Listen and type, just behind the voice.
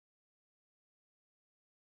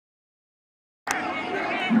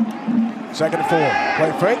Second and 4.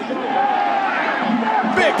 Play fake.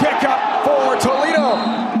 Big pickup for Toledo.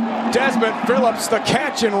 Desmond Phillips, the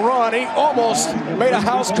catch and run. He almost made a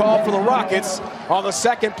house call for the Rockets on the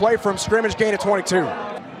second play from scrimmage, gain of 22.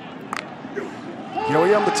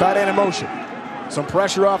 Gilliam, the tight end in motion. Some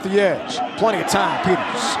pressure off the edge. Plenty of time.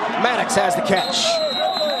 Peters. Maddox has the catch.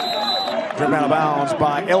 Driven out of bounds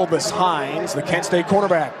by Elvis Hines, the Kent State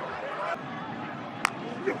cornerback.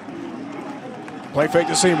 Play fake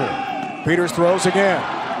to Seymour. Peters throws again.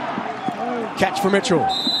 Catch for Mitchell.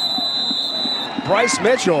 Bryce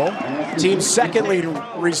Mitchell, team's second leading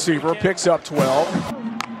receiver, picks up 12.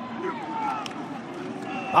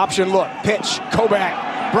 Option look, pitch,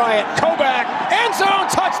 Koback, Bryant, Koback, end zone,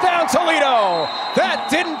 touchdown Toledo. That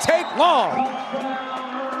didn't take long.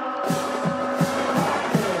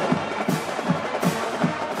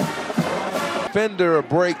 Fender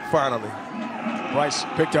break finally. Bryce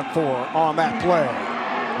picked up 4 on that play.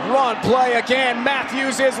 Run play again,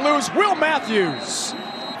 Matthews is loose. Will Matthews,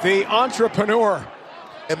 the entrepreneur.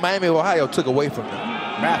 And Miami of Ohio took away from them.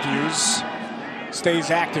 Matthews stays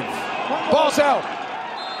active. Ball's out.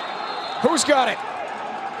 Who's got it?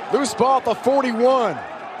 Loose ball at the 41.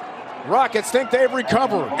 Rockets think they've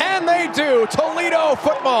recovered, and they do. Toledo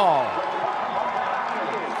football.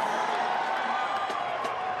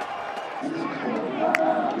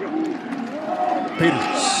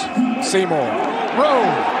 Peters, Seymour,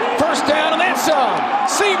 Rowe, first down and then some.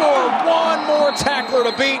 Seymour, one more tackler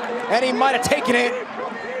to beat, and he might have taken it.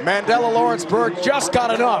 Mandela Lawrenceburg just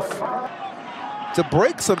got enough to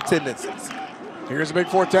break some tendencies. Here's a big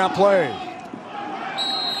fourth down play.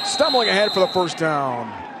 Stumbling ahead for the first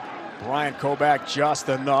down. Brian Koback just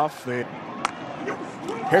enough.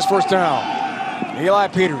 Here's first down. Eli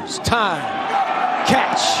Peters, time,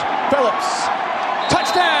 catch, Phillips,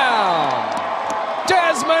 touchdown!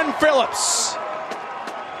 Desmond Phillips.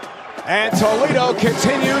 And Toledo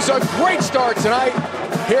continues a great start tonight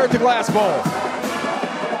here at the Glass Bowl.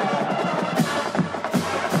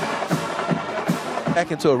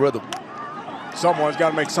 Back into a rhythm. Someone's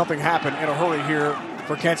got to make something happen in a hurry here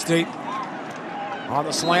for Kent State. On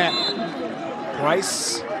the slant,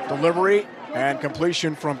 Price, delivery, and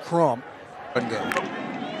completion from Crum.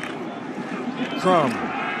 Crum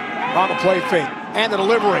on the play fake, and the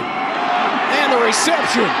delivery, and the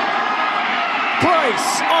reception.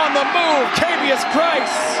 Price on the move, Cavius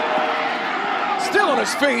Price. Still on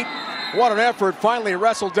his feet. What an effort, finally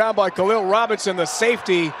wrestled down by Khalil Robinson, the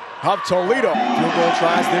safety of Toledo. Field goal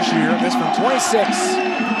tries this year, this from 26.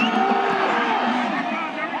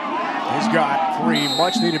 He's got 3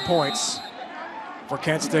 much-needed points for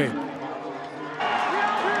Kent State.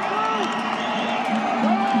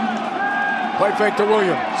 Play fake to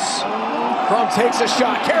Williams. Crum takes a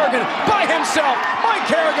shot. Kerrigan by himself. Mike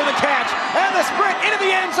Kerrigan the catch. And the sprint into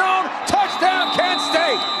the end zone. Touchdown, Kent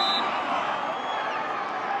State.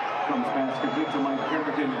 Comes pass complete to Mike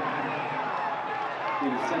Kerrigan.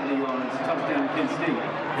 It is 70 yards. Touchdown, Kent State.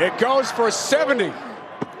 It goes for 70.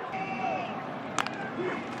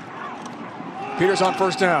 Peters on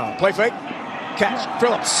first down. Play fake. Catch.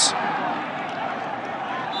 Phillips.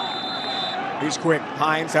 He's quick.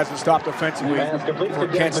 Hines has to stop defensively for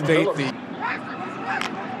Kent State.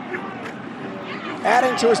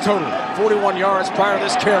 Adding to his total. 41 yards prior to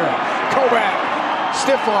this carry. Koback.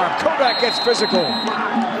 Stiff arm. Koback gets physical.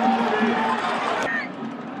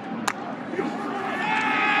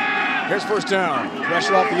 Here's first down.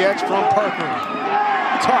 Pressure off the edge from Parker.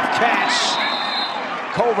 Tough catch.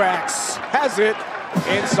 Kovacs has it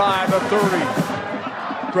inside the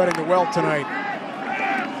 30. Spreading the wealth tonight.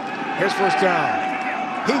 Here's first down.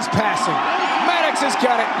 He's passing. Maddox has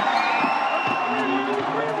got it.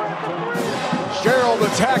 Sherrill the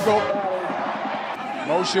tackle.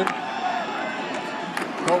 Motion.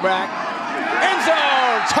 Go back. End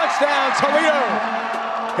zone. Touchdown Toledo.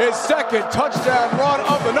 His second touchdown run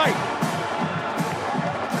of the night.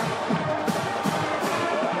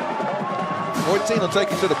 14 will take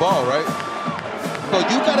you to the ball, right? So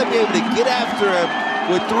you got to be able to get after him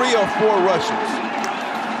with 3 or 4 rushes.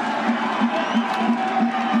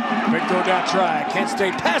 Big throw down try. Kent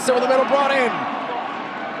State pass over the middle, brought in.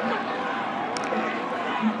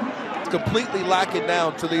 Completely locking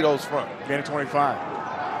down Toledo's front. Gain of 25.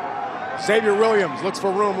 Xavier Williams looks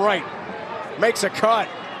for room right. Makes a cut.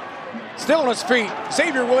 Still on his feet.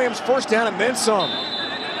 Xavier Williams first down and then some.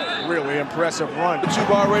 Really impressive run. But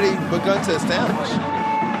you've already begun to establish.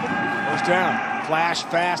 First down. Flash,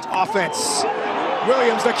 fast offense.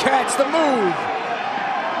 Williams the catch, the move.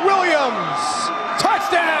 Williams.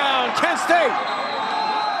 Touchdown, Kent State.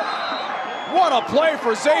 What a play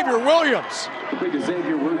for Xavier Williams.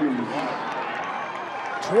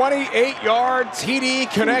 20 28-yard TD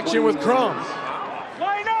connection with Crum.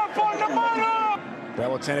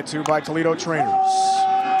 Bell attended to by Toledo trainers.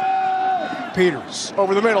 Peters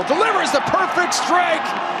over the middle, delivers the perfect strike,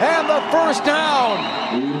 and the first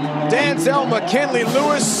down. Denzel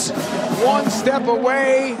McKinley-Lewis, one step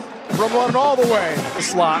away from running all the way at the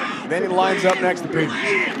slot. Then he lines up next to Peters.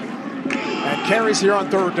 And carries here on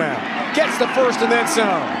third down. Gets the first and then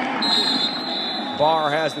some. Barr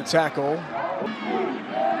has the tackle.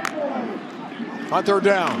 On third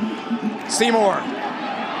down, Seymour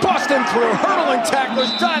busting through, hurdling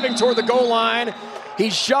tacklers, diving toward the goal line.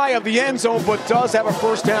 He's shy of the end zone, but does have a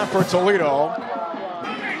first down for Toledo.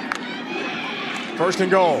 First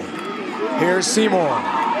and goal. Here's Seymour.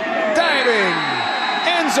 Diving.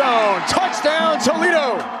 End zone. Touchdown,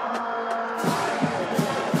 Toledo.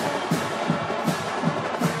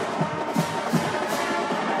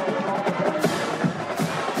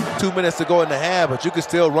 Two minutes to go in the half, but you can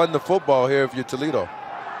still run the football here if you're Toledo.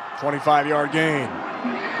 25-yard gain.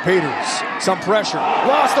 Peters, some pressure.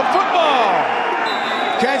 Lost the football.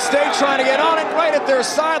 Kent State trying to get on it right at their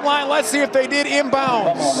sideline. Let's see if they did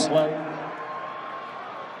inbounds.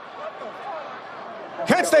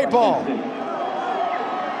 Kent State ball.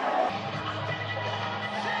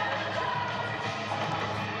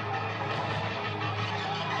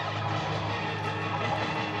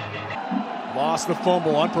 Lost the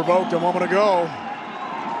fumble, unprovoked a moment ago.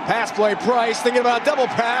 Pass play, Price thinking about double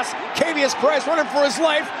pass. Cavius Price running for his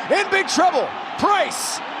life, in big trouble.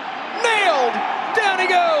 Price, nailed, down he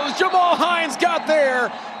goes. Jamal Hines got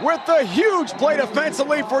there with the huge play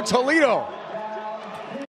defensively for Toledo.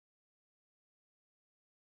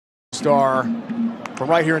 Star from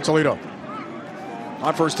right here in Toledo.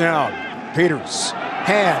 On first down, Peters,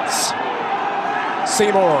 hands,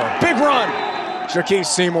 Seymour, big run. Shaquille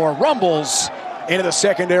Seymour rumbles into the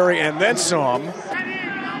secondary and then some.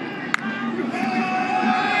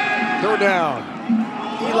 Third down.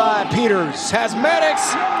 Eli Peters has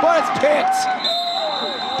medics, but it's picked.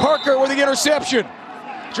 Parker with the interception.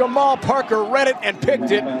 Jamal Parker read it and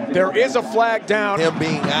picked it. There is a flag down. Him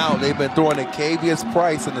being out, they've been throwing a Cavius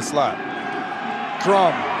Price in the slot.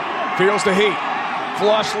 Drum feels the heat.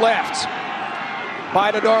 Flush left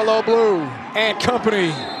by the Darlow Blue and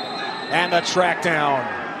company. And the track down.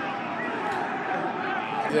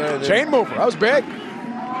 Yeah, chain mover, that was big.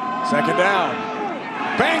 Second down.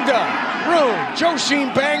 Bangda, room, Joshine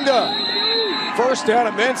Bangda. First down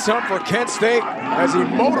and then some for Kent State as he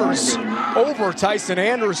motors over Tyson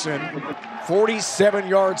Anderson. 47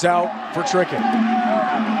 yards out for Trickett.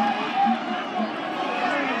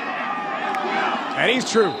 And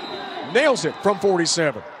he's true. Nails it from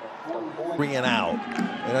 47. Bringing out.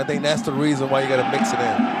 And I think that's the reason why you got to mix it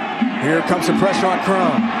in. Here comes the pressure on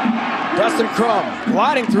Crum. Dustin Crum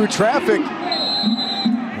gliding through traffic.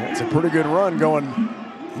 It's a pretty good run going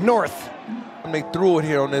north. And they threw it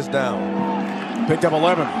here on this down. Picked up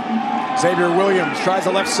 11. Xavier Williams tries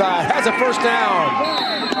the left side, has a first down.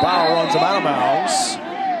 Bauer runs him out of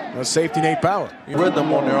bounds. The safety, Nate Bauer.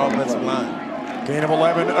 Rhythm on their offensive line. Gain of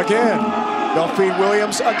 11 again. They'll feed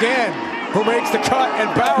Williams again, who makes the cut, and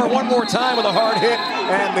Bauer one more time with a hard hit,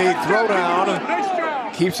 and the throwdown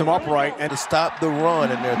keeps him upright. And to stop the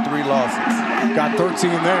run in their 3 losses. Got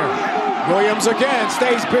 13 there. Williams again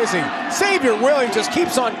stays busy. Xavier Williams just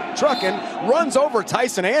keeps on trucking, runs over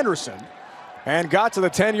Tyson Anderson, and got to the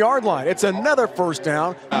 10-yard line. It's another first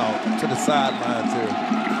down. Out to the sideline,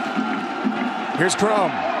 too. Here's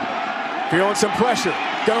Crum, feeling some pressure.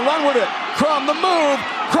 Gonna run with it. Crum the move.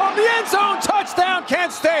 Crum the end zone. Touchdown,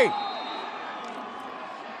 Kent State.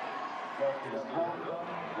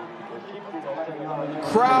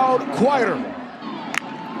 Crowd quieter.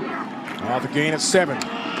 Off the gain of 7.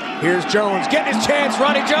 Here's Jones getting his chance.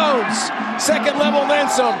 Ronnie Jones. Second level, then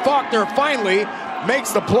some. Faulkner finally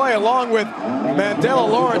makes the play along with Mandela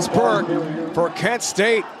Lawrence Burke for Kent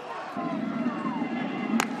State.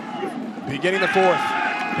 Beginning the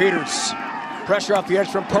 4th. Peters. Pressure off the edge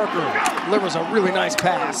from Parker. Delivers a really nice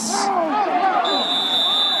pass.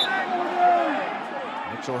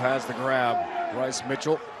 Mitchell has the grab. Bryce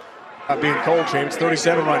Mitchell being cold chain. It's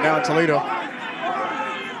 37 right now in Toledo.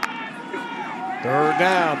 Third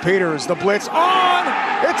down. Peters, the blitz on.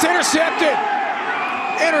 It's intercepted.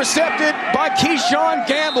 Intercepted by Keyshawn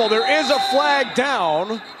Gamble. There is a flag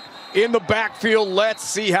down in the backfield. Let's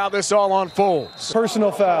see how this all unfolds.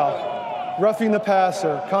 Personal foul. Roughing the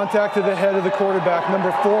passer, contact to the head of the quarterback,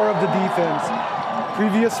 number 4 of the defense.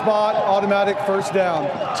 Previous spot, automatic first down.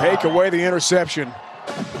 Take away the interception.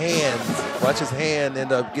 Hands. Watch his hand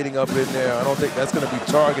end up getting up in there. I don't think that's going to be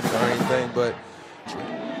targeting or anything, but.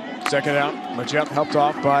 Second out. Majep helped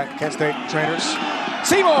off by Kent State trainers.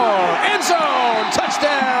 Seymour, end zone,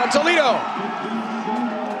 touchdown, Toledo.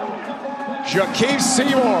 Jakeem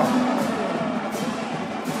Seymour.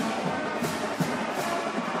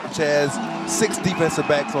 Which has 6 defensive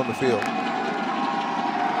backs on the field.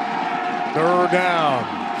 Third down,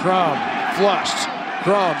 Crum flushed.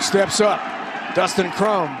 Crum steps up. Dustin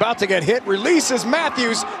Crum about to get hit, releases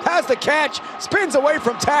Matthews, has the catch, spins away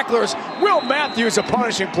from tacklers. Will Matthews a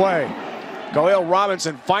punishing play. Khalil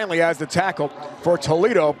Robinson finally has the tackle for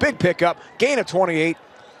Toledo. Big pickup, gain of 28,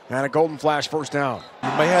 and a golden flash first down. You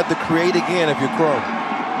may have to create again if you're Crum.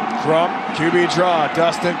 Crum, QB draw.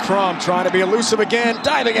 Dustin Crum trying to be elusive again,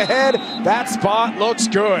 diving ahead. That spot looks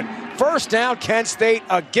good. First down, Kent State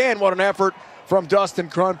again. What an effort from Dustin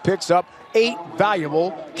Crum. Picks up 8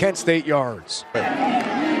 valuable Kent State yards.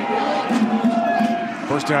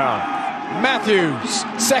 First down, Matthews,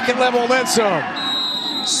 second level and then some.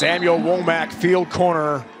 Samuel Womack, field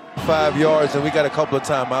corner. 5 yards, and we got a couple of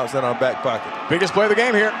timeouts in our back pocket. Biggest play of the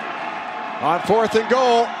game here. On 4th and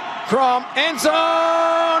goal, Crum, end zone,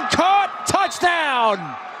 caught,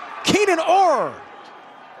 touchdown. Keenan Orr,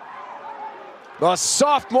 the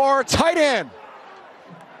sophomore tight end.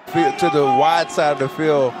 To the wide side of the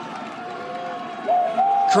field.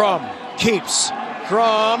 Crum keeps.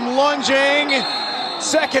 Crum lunging.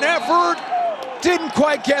 Second effort. Didn't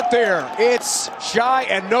quite get there. It's shy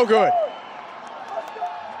and no good.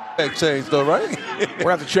 That changed though, right? We're going to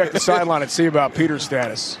have to check the sideline and see about Peter's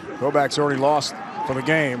status. Kovacs already lost for the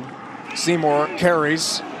game. Seymour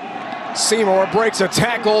carries. Seymour breaks a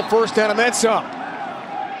tackle. First down and then some.